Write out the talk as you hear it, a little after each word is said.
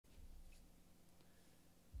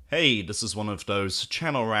Hey, this is one of those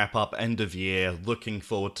channel wrap-up end-of-year, looking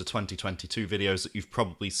forward to 2022 videos that you've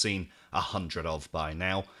probably seen 100 of by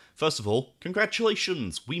now. First of all,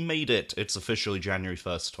 congratulations! We made it! It's officially January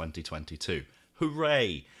 1st, 2022.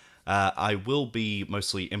 Hooray! I will be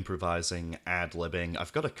mostly improvising, ad-libbing.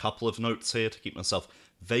 I've got a couple of notes here to keep myself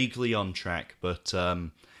vaguely on track, but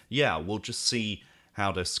yeah, we'll just see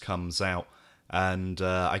how this comes out. And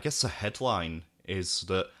I guess the headline is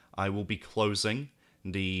that I will be closing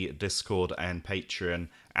the Discord and Patreon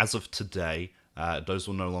as of today. Those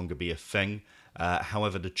will no longer be a thing.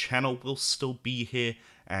 However, the channel will still be here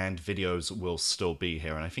and videos will still be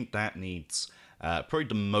here. And I think that needs probably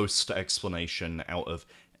the most explanation out of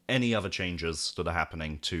any other changes that are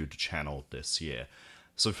happening to the channel this year.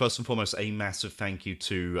 So first and foremost, a massive thank you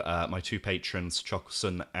to my two patrons,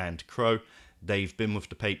 Chocolson and Crow. They've been with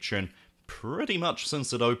the Patreon pretty much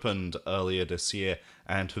since it opened earlier this year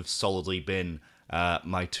and have solidly been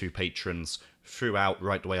my two patrons throughout,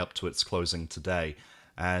 right the way up to its closing today.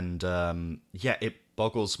 And yeah, it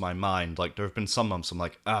boggles my mind. Like, there have been some months I'm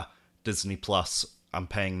like, Disney Plus, I'm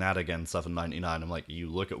paying that again, $7.99. I'm like, you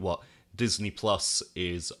look at what Disney Plus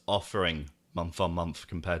is offering month on month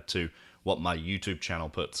compared to what my YouTube channel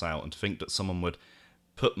puts out, and to think that someone would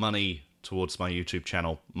put money towards my YouTube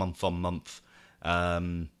channel month on month,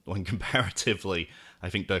 when comparatively, I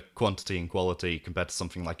think the quantity and quality compared to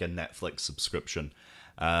something like a Netflix subscription.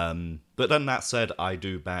 But then that said, I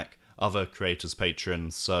do back other creators'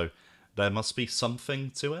 patrons, so there must be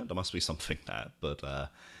something to it. There must be something there. But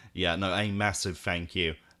yeah, no, a massive thank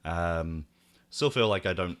you. Still feel like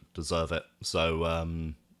I don't deserve it. So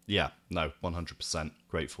yeah, no, 100%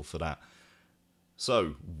 grateful for that.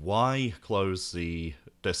 So why close the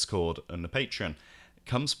Discord and the Patreon?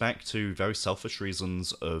 Comes back to very selfish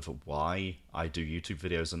reasons of why I do YouTube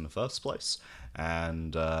videos in the first place,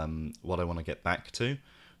 and what I want to get back to.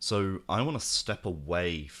 So I want to step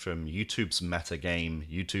away from YouTube's metagame,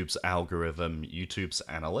 YouTube's algorithm, YouTube's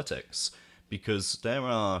analytics, because there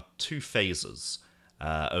are two phases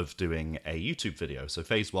of doing a YouTube video. So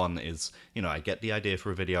phase one is, you know, I get the idea for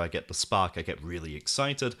a video, I get the spark, I get really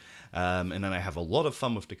excited, and then I have a lot of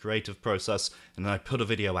fun with the creative process, and then I put a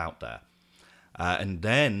video out there. And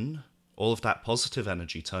then all of that positive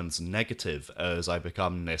energy turns negative as I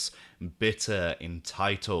become this bitter,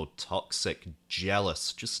 entitled, toxic,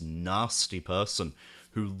 jealous, just nasty person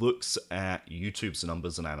who looks at YouTube's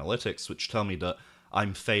numbers and analytics, which tell me that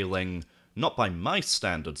I'm failing not by my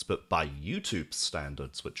standards, but by YouTube's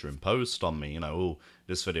standards, which are imposed on me. You know, oh,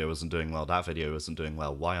 this video isn't doing well, that video isn't doing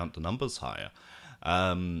well, why aren't the numbers higher?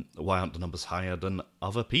 Why aren't the numbers higher than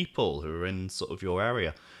other people who are in sort of your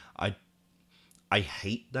area? I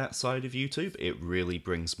hate that side of YouTube. It really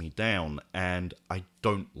brings me down, and I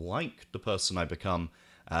don't like the person I become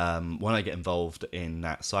when I get involved in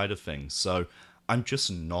that side of things. So I'm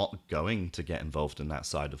just not going to get involved in that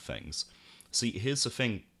side of things. See, here's the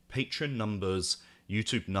thing. Patreon numbers,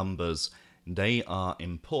 YouTube numbers, they are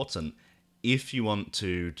important if you want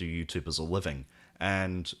to do YouTube as a living.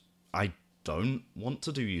 And I don't want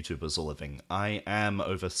to do YouTube as a living. I am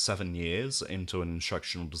over 7 years into an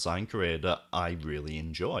instructional design career that I really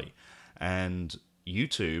enjoy. And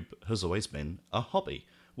YouTube has always been a hobby.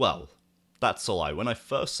 Well, that's a lie. When I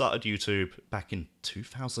first started YouTube back in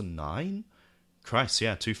 2009? Christ,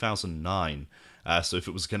 yeah, 2009. So if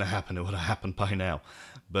it was going to happen, it would have happened by now.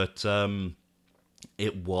 But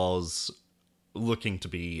it was looking to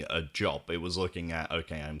be a job. It was looking at,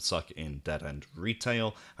 okay, I'm stuck in dead-end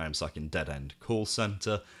retail, I'm stuck in dead-end call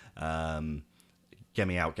center, get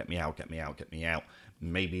me out, get me out, get me out, get me out.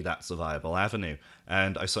 Maybe that's a viable avenue.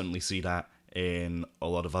 And I certainly see that in a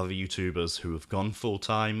lot of other YouTubers who have gone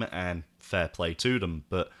full-time, and fair play to them.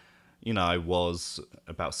 But, you know, I was,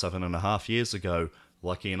 about 7.5 years ago,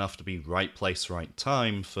 lucky enough to be right place, right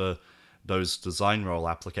time for those design role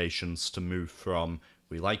applications to move from,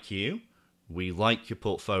 we like you, we like your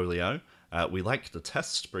portfolio, we like the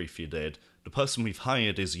test brief you did, the person we've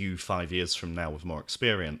hired is you 5 years from now with more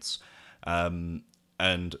experience.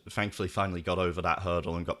 And thankfully finally got over that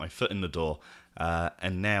hurdle and got my foot in the door.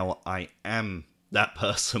 And now I am that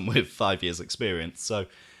person with 5 years experience. So,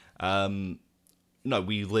 no,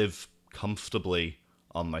 we live comfortably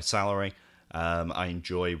on my salary. I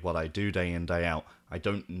enjoy what I do day in, day out. I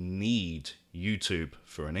don't need YouTube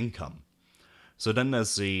for an income. So then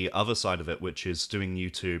there's the other side of it, which is doing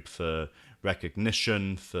YouTube for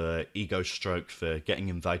recognition, for ego stroke, for getting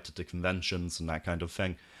invited to conventions and that kind of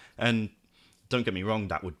thing. And don't get me wrong,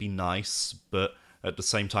 that would be nice, but at the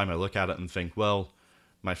same time I look at it and think, well,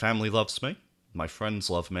 my family loves me, my friends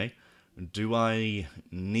love me, do I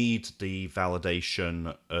need the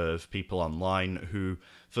validation of people online who,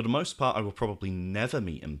 for the most part, I will probably never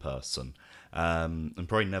meet in person, and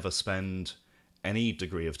probably never spend any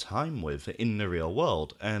degree of time with in the real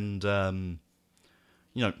world? And,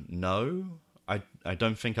 no, I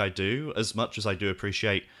don't think I do, as much as I do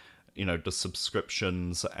appreciate, the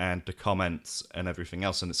subscriptions and the comments and everything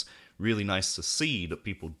else. And it's really nice to see that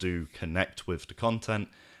people do connect with the content.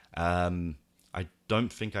 I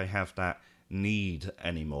don't think I have that need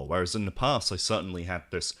anymore. Whereas in the past, I certainly had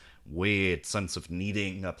this weird sense of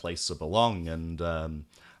needing a place to belong. And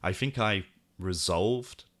I think I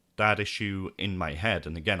resolved that issue in my head.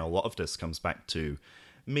 And again, a lot of this comes back to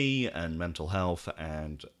me and mental health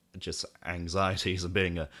and just anxieties and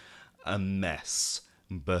being a mess.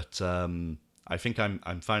 But I think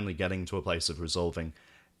I'm finally getting to a place of resolving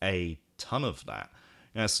a ton of that.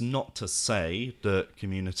 And it's not to say that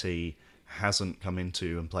community hasn't come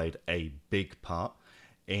into and played a big part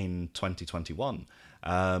in 2021.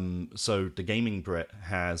 So the Gaming Brit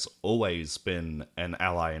has always been an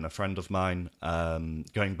ally and a friend of mine,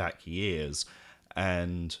 going back years,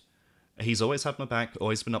 and he's always had my back,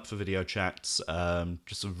 always been up for video chats,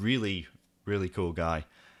 just a really, really cool guy.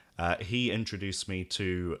 He introduced me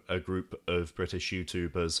to a group of British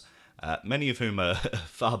YouTubers, many of whom are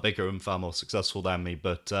far bigger and far more successful than me,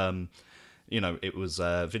 but it was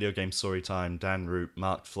Video Game Storytime, Dan Root,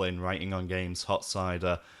 Mark Flynn, Writing on Games, Hot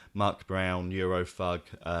Cider, Mark Brown, Eurofug,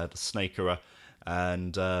 The Snakerer,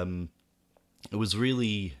 and it was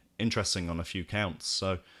really interesting on a few counts.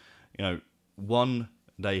 So, one,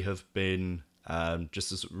 they have been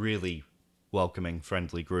just this really welcoming,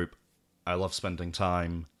 friendly group. I love spending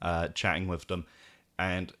time chatting with them,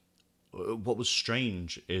 and what was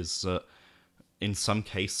strange is that in some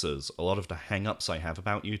cases, a lot of the hang-ups I have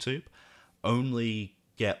about YouTube only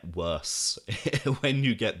get worse when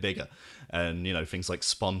you get bigger, and things like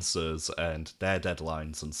sponsors and their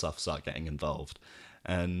deadlines and stuff start getting involved.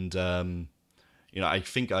 And I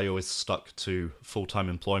think I always stuck to full-time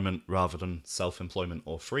employment rather than self-employment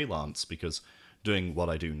or freelance, because doing what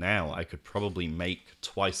I do now, I could probably make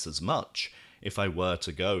twice as much if I were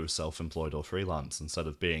to go self-employed or freelance instead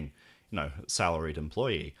of being salaried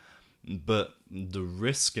employee. But the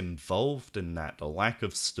risk involved in that, the lack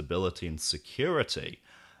of stability and security,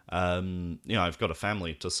 I've got a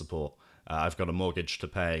family to support, I've got a mortgage to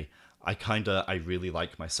pay. I really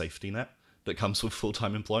like my safety net that comes with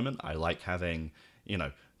full-time employment. I like having,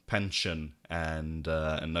 pension and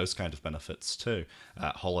those kind of benefits too.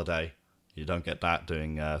 Holiday, you don't get that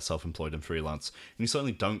doing self-employed and freelance. And you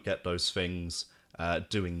certainly don't get those things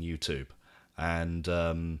doing YouTube.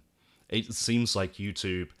 And it seems like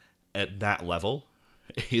YouTube at that level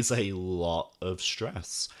is a lot of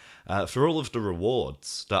stress. For all of the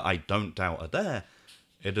rewards that I don't doubt are there,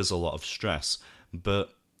 it is a lot of stress.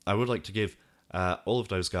 But I would like to give all of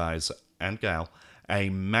those guys and gal a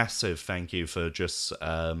massive thank you for just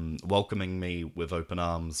welcoming me with open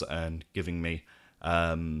arms and giving me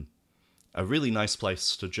a really nice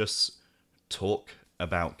place to just talk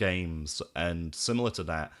about games. And similar to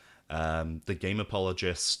that, the game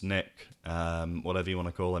apologist, Nick, whatever you want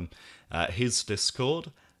to call him, his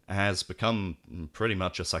Discord has become pretty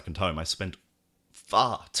much a second home. I spent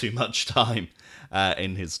far too much time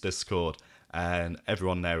in his Discord, and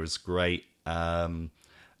everyone there is great.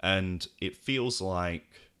 And it feels like...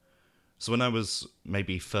 So when I was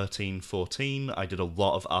maybe 13, 14, I did a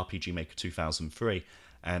lot of RPG Maker 2003,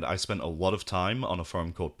 and I spent a lot of time on a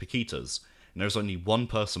forum called Paquitas. And there's only one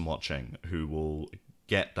person watching who will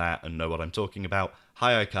get that and know what I'm talking about.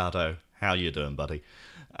 Hi, Ricardo. How you doing, buddy?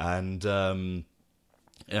 And,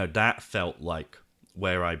 that felt like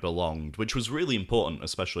where I belonged, which was really important,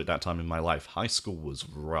 especially at that time in my life. High school was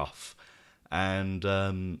rough.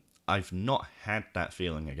 And I've not had that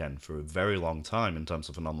feeling again for a very long time in terms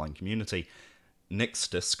of an online community. Nick's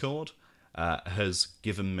Discord has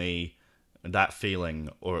given me that feeling,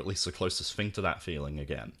 or at least the closest thing to that feeling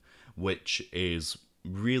again, which is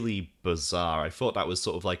really bizarre. I thought that was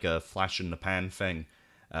sort of like a flash in the pan thing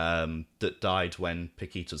that died when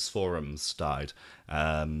Paquita's forums died,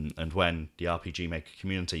 and when the RPG Maker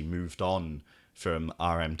community moved on from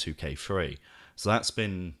RM2K3. So that's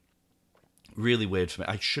been really weird for me.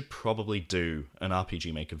 I should probably do an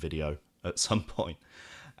RPG Maker video at some point.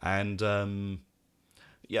 And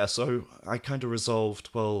so I kind of resolved,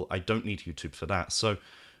 well, I don't need YouTube for that. So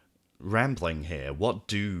rambling here, what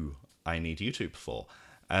do I need YouTube for?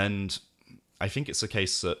 And I think it's a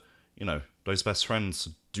case that, those best friends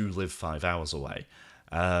do live 5 hours away.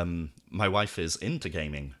 My wife is into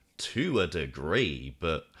gaming to a degree,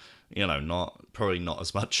 but, probably not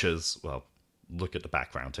as much as, well, look at the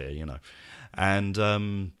background here, you know.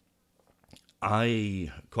 And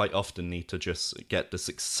I quite often need to just get this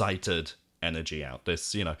excited energy out.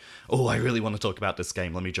 This, you know, oh, I really want to talk about this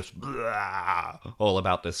game. Let me just blah, all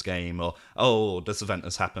about this game. Or, oh, this event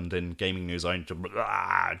has happened in gaming news. I need to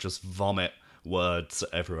blah, just vomit words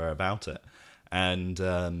everywhere about it.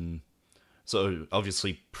 And so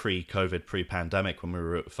obviously pre-COVID, pre-pandemic, when we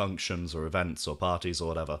were at functions or events or parties or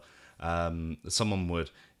whatever, someone would,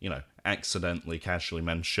 you know, accidentally casually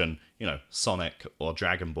mention, you know, Sonic or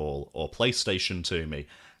Dragon Ball or PlayStation to me,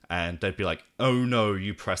 and they'd be like, oh no,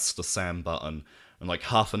 you pressed the Sam button. And like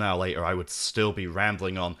half an hour later, I would still be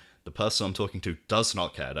rambling on. The person I'm talking to does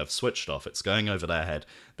not care. They've switched off. It's going over their head.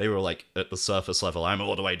 They were like at the surface level. I'm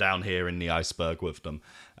all the way down here in the iceberg with them.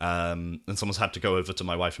 And someone's had to go over to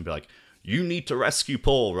my wife and be like, you need to rescue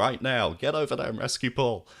Paul right now. Get over there and rescue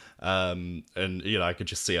Paul. And, you know, I could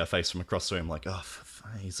just see her face from across the room like, oh,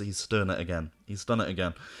 he's doing it again. He's done it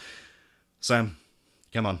again. Sam,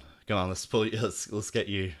 come on, let's get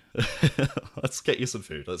you, let's get you some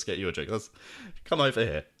food. Let's get you a drink. Let's come over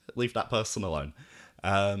here. Leave that person alone.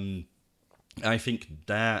 I think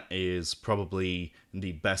that is probably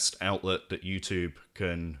the best outlet that YouTube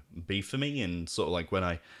can be for me, and sort of like when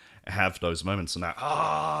I have those moments and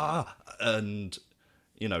and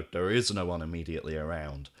you know, there is no one immediately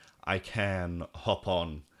around, I can hop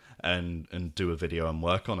on and do a video and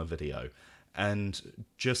work on a video and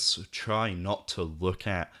just try not to look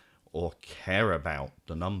at or care about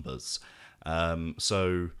the numbers.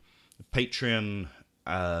 So Patreon,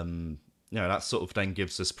 you know, that sort of then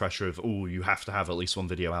gives this pressure of, oh, you have to have at least one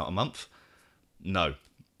video out a month. No.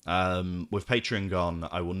 With Patreon gone,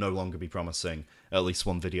 I will no longer be promising at least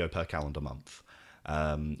one video per calendar month.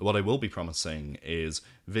 What I will be promising is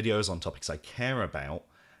videos on topics I care about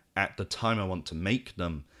at the time I want to make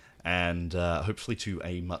them, and hopefully to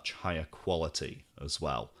a much higher quality as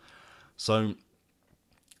well. So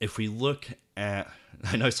if we look at,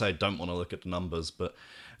 I know I don't want to look at the numbers, but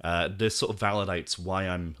this sort of validates why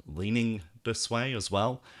I'm leaning this way as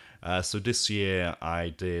well. So this year I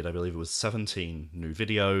did, I believe it was 17 new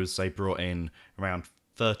videos. They brought in around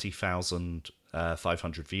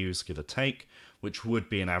 30,500 views, give or take, which would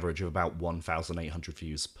be an average of about 1,800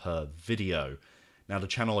 views per video. Now the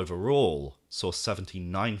channel overall saw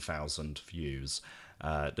 79,000 views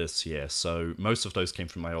this year, so most of those came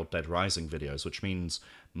from my old Dead Rising videos, which means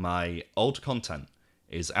my old content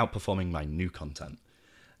is outperforming my new content.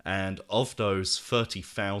 And of those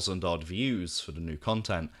 30,000 odd views for the new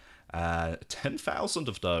content, 10,000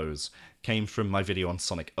 of those came from my video on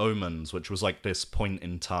Sonic Omens, which was like this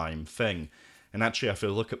point-in-time thing. And actually, if I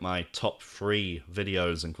look at my top 3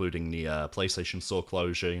 videos, including the PlayStation Store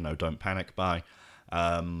closure, you know, Don't Panic Buy,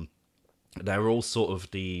 they're all sort of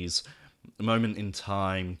these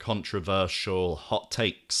moment-in-time, controversial, hot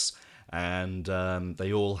takes, and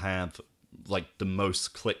they all have like the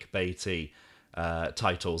most clickbaity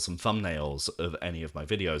titles and thumbnails of any of my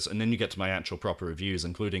videos. And then you get to my actual proper reviews,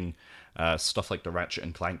 including stuff like the Ratchet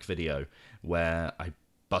and Clank video, where I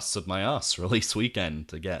busted my ass release weekend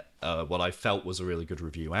to get what I felt was a really good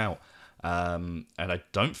review out. And I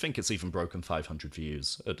don't think it's even broken 500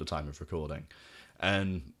 views at the time of recording.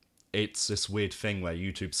 And it's this weird thing where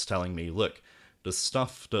YouTube's telling me, look, the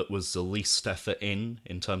stuff that was the least effort in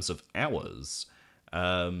terms of hours,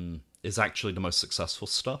 is actually the most successful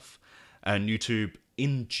stuff. And YouTube,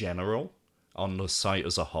 in general, on the site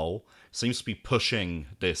as a whole, seems to be pushing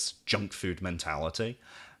this junk food mentality.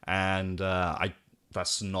 And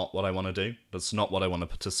that's not what I want to do. That's not what I want to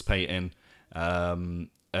participate in.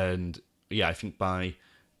 And yeah, I think by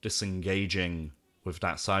disengaging with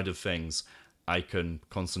that side of things, I can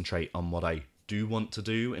concentrate on what I do want to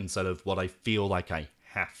do instead of what I feel like I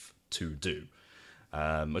have to do,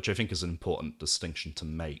 which I think is an important distinction to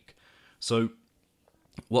make. So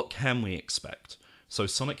what can we expect? So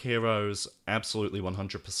Sonic Heroes, absolutely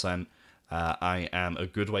 100%. I am a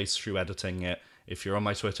good ways through editing it. If you're on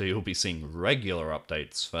my Twitter, you'll be seeing regular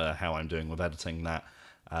updates for how I'm doing with editing that.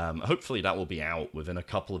 Hopefully that will be out within a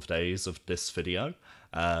couple of days of this video.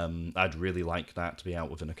 I'd really like that to be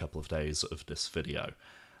out within a couple of days of this video.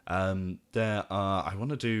 I want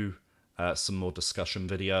to do some more discussion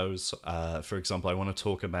videos. For example, I want to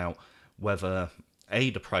talk about whether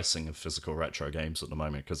the pricing of physical retro games at the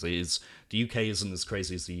moment, because the UK isn't as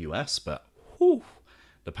crazy as the US, but whew,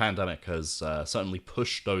 the pandemic has certainly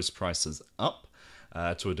pushed those prices up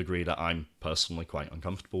to a degree that I'm personally quite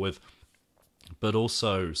uncomfortable with. But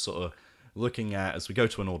also sort of looking at, as we go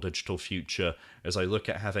to an all-digital future, as I look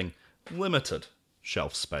at having limited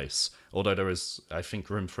shelf space, although there is, I think,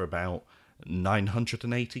 room for about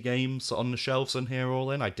 980 games on the shelves in here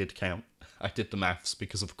all in. I did count. I did the maths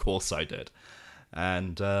because of course I did.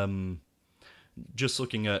 And just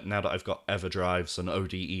looking at, now that I've got EverDrives and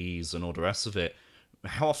ODEs and all the rest of it,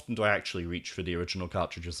 how often do I actually reach for the original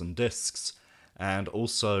cartridges and discs? And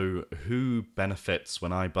also, who benefits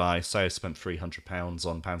when I buy, say I spent £300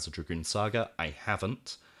 on Panzer Dragoon Saga? I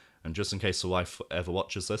haven't. And just in case the wife ever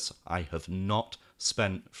watches this, I have not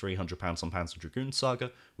spent £300 on Panzer Dragoon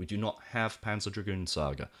Saga. We do not have Panzer Dragoon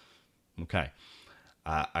Saga. Okay.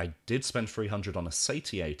 I did spend £300 on a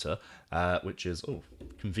Satiator, which is,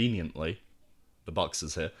 conveniently, the box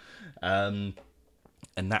is here. And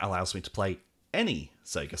that allows me to play any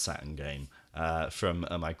Sega Saturn game from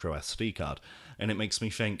a micro SD card. And it makes me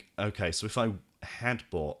think, okay, so if I had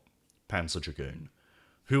bought Panzer Dragoon,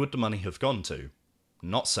 who would the money have gone to?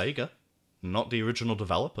 Not Sega, not the original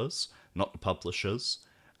developers, not the publishers.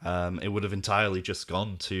 It would have entirely just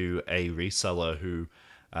gone to a reseller who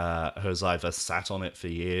has either sat on it for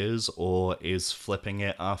years or is flipping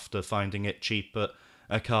it after finding it cheap at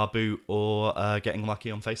a car boot or getting lucky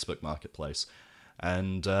on Facebook Marketplace.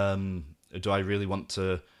 And do I really want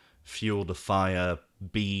to fuel the fire,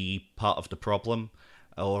 be part of the problem?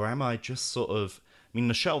 Or am I just sort of... I mean,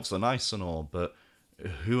 the shelves are nice and all, but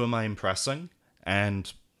who am I impressing?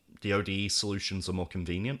 And the ODE solutions are more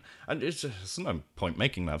convenient. And there's no point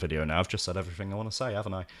making that video now. I've just said everything I want to say,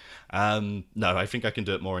 haven't I? No, I think I can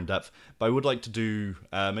do it more in depth. But I would like to do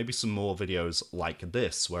maybe some more videos like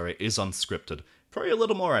this, where it is unscripted. Probably a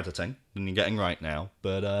little more editing than you're getting right now.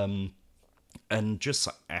 But, and just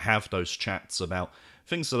have those chats about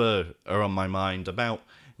things that are on my mind, about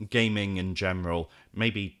gaming in general.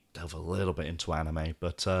 Maybe delve a little bit into anime,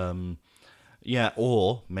 but... yeah,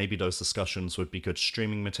 or maybe those discussions would be good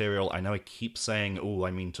streaming material. I know I keep saying,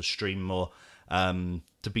 I mean to stream more.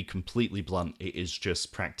 To be completely blunt, it is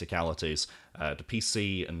just practicalities. The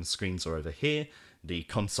PC and screens are over here. The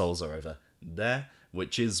consoles are over there,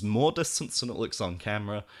 which is more distance than it looks on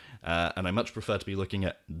camera. And I much prefer to be looking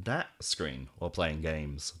at that screen while playing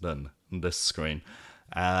games than this screen.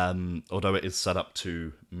 Although it is set up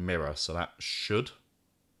to mirror, so that should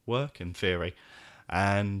work in theory.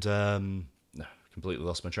 And... completely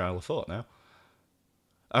lost my trail of thought now.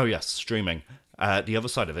 Oh yes, streaming. The other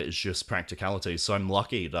side of it is just practicality, so I'm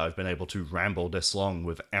lucky that I've been able to ramble this long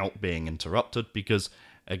without being interrupted, because,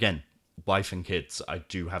 again, wife and kids, I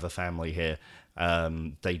do have a family here.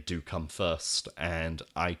 They do come first, and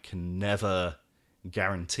I can never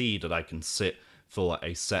guarantee that I can sit for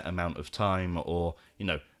a set amount of time or,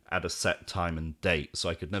 at a set time and date, so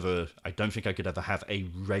I don't think I could ever have a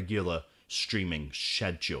regular streaming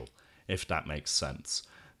schedule, if that makes sense.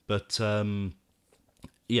 But,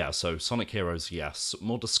 yeah, so Sonic Heroes, yes.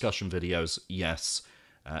 More discussion videos, yes.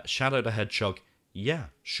 Shadow the Hedgehog, yeah,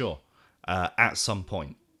 sure. At some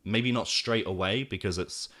point. Maybe not straight away, because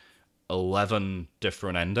it's 11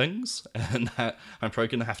 different endings, and I'm probably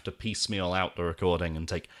going to have to piecemeal out the recording and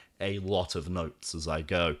take a lot of notes as I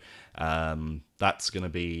go. That's going to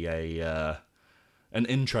be an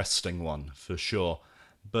interesting one, for sure.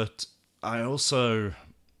 But I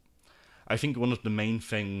think one of the main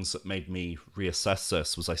things that made me reassess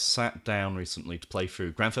this was I sat down recently to play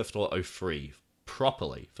through Grand Theft Auto 3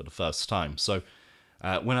 properly for the first time. So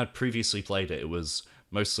when I'd previously played it, it was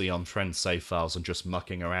mostly on friends' save files and just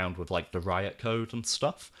mucking around with like the riot code and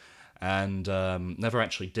stuff, and never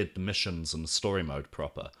actually did the missions and the story mode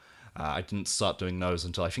proper. I didn't start doing those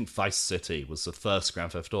until I think Vice City was the first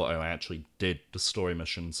Grand Theft Auto I actually did the story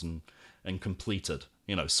missions and completed,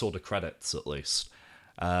 saw the credits at least.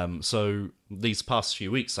 So these past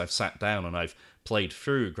few weeks I've sat down and I've played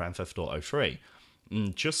through Grand Theft Auto 3.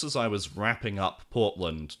 And just as I was wrapping up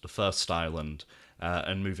Portland, the first island,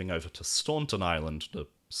 and moving over to Staunton Island, the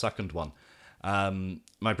second one,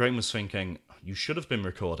 my brain was thinking, you should have been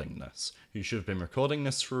recording this. You should have been recording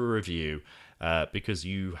this for a review, because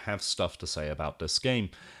you have stuff to say about this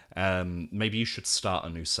game. Maybe you should start a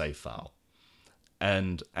new save file.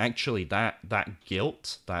 And actually that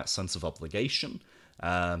guilt, that sense of obligation,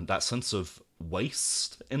 that sense of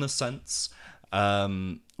waste, in a sense,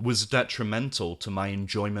 was detrimental to my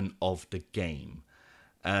enjoyment of the game.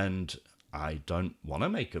 And I don't want to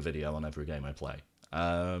make a video on every game I play.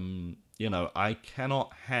 I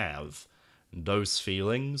cannot have those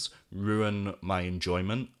feelings ruin my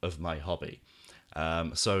enjoyment of my hobby.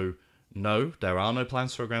 So, no, there are no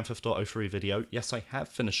plans for a Grand Theft Auto 3 video. Yes, I have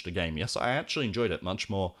finished the game. Yes, I actually enjoyed it much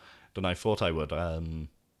more than I thought I would. I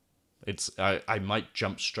might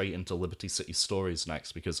jump straight into Liberty City Stories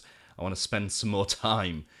next, because I want to spend some more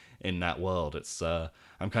time in that world.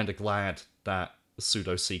 I'm kind of glad that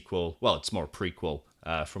pseudo-sequel, well, it's more a prequel,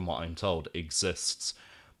 from what I'm told, exists.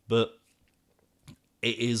 But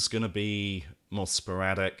it is going to be more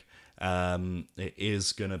sporadic. It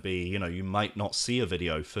is going to be, you might not see a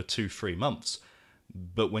video for 2-3 months,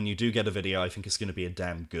 but when you do get a video, I think it's going to be a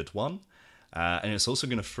damn good one. And it's also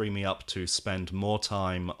going to free me up to spend more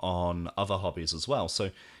time on other hobbies as well.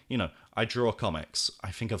 So, I draw comics.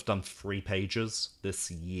 I think I've done 3 pages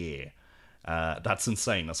this year. That's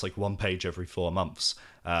insane. That's like 1 page every 4 months.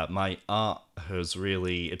 My art has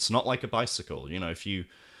really... It's not like a bicycle. If you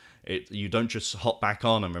don't just hop back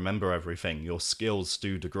on and remember everything. Your skills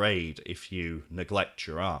do degrade if you neglect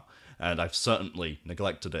your art. And I've certainly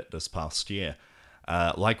neglected it this past year.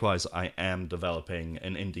 Likewise, I am developing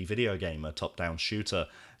an indie video game, a top-down shooter,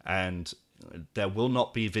 and there will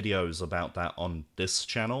not be videos about that on this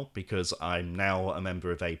channel because I'm now a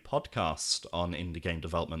member of a podcast on indie game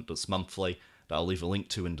development that's monthly that I'll leave a link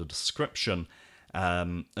to in the description,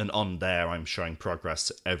 and on there I'm showing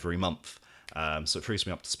progress every month, so it frees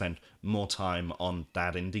me up to spend more time on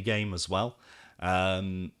that indie game as well.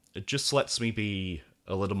 It just lets me be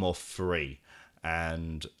a little more free.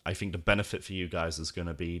 And I think the benefit for you guys is going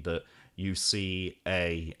to be that you see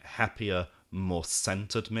a happier, more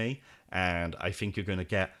centered me, and I think you're going to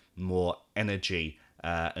get more energy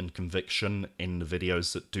and conviction in the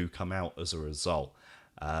videos that do come out as a result.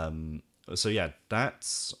 So yeah,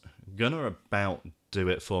 that's going to about do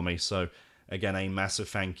it for me. So again, a massive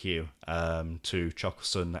thank you to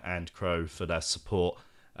Chocolson and Crow for their support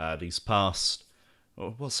these past...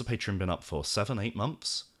 What's the Patreon been up for? 7-8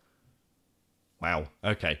 months? Wow,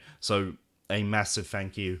 okay, so a massive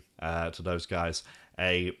thank you to those guys.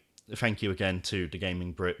 A thank you again to The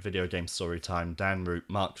Gaming Brit, Video Game Storytime, Dan Root,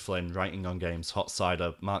 Mark Flynn, Writing on Games, Hot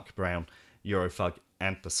Cider, Mark Brown, Eurofug,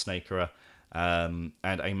 and The Snakerer. And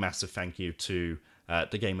a massive thank you to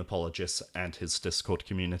The Game Apologist and his Discord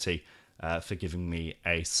community for giving me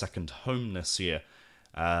a second home this year.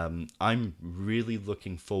 I'm really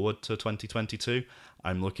looking forward to 2022.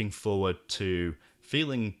 I'm looking forward to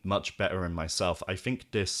feeling much better in myself. I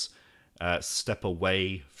think this step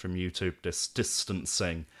away from YouTube, this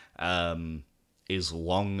distancing, is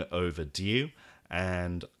long overdue,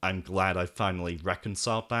 and I'm glad I finally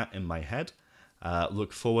reconciled that in my head.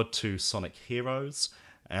 Look forward to Sonic Heroes,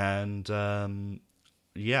 and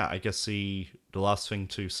yeah, I guess the last thing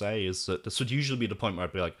to say is that this would usually be the point where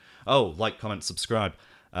I'd be like, oh, like, comment, subscribe.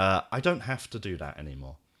 I don't have to do that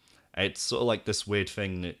anymore. It's sort of like this weird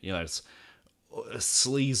thing that, it's a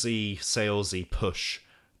sleazy, salesy push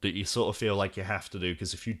that you sort of feel like you have to do,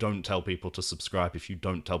 because if you don't tell people to subscribe, if you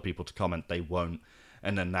don't tell people to comment, they won't.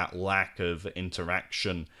 And then that lack of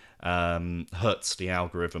interaction hurts the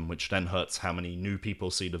algorithm, which then hurts how many new people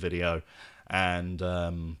see the video. And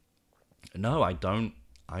no, I don't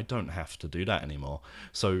have to do that anymore.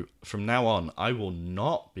 So from now on, I will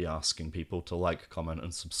not be asking people to like, comment,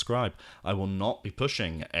 and subscribe. I will not be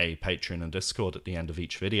pushing a Patreon and Discord at the end of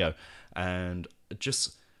each video. And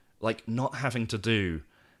just, like, not having to do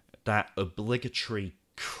that obligatory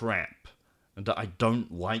crap that I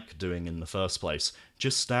don't like doing in the first place.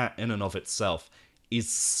 Just that in and of itself is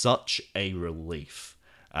such a relief.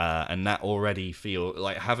 And that already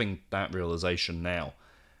like, having that realization now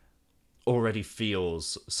already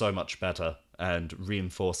feels so much better and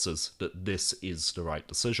reinforces that this is the right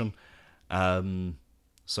decision.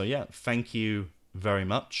 So yeah, thank you very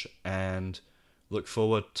much, and look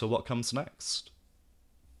forward to what comes next.